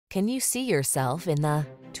Can you see yourself in the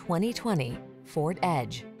 2020 Ford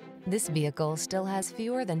Edge? This vehicle still has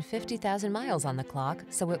fewer than 50,000 miles on the clock,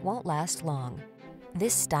 so it won't last long.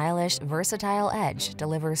 This stylish, versatile Edge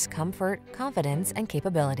delivers comfort, confidence, and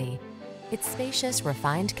capability. Its spacious,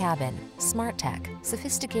 refined cabin, smart tech,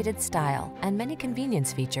 sophisticated style, and many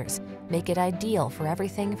convenience features make it ideal for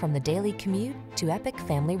everything from the daily commute to epic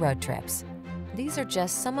family road trips. These are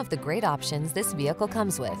just some of the great options this vehicle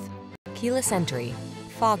comes with: keyless entry,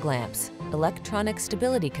 fog lamps, electronic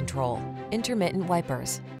stability control, intermittent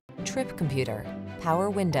wipers, trip computer,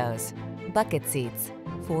 power windows, bucket seats,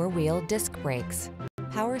 four-wheel disc brakes,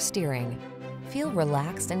 power steering. Feel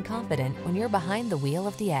relaxed and confident when you're behind the wheel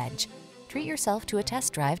of the Edge. Treat yourself to a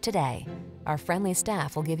test drive today. Our friendly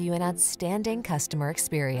staff will give you an outstanding customer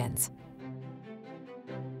experience.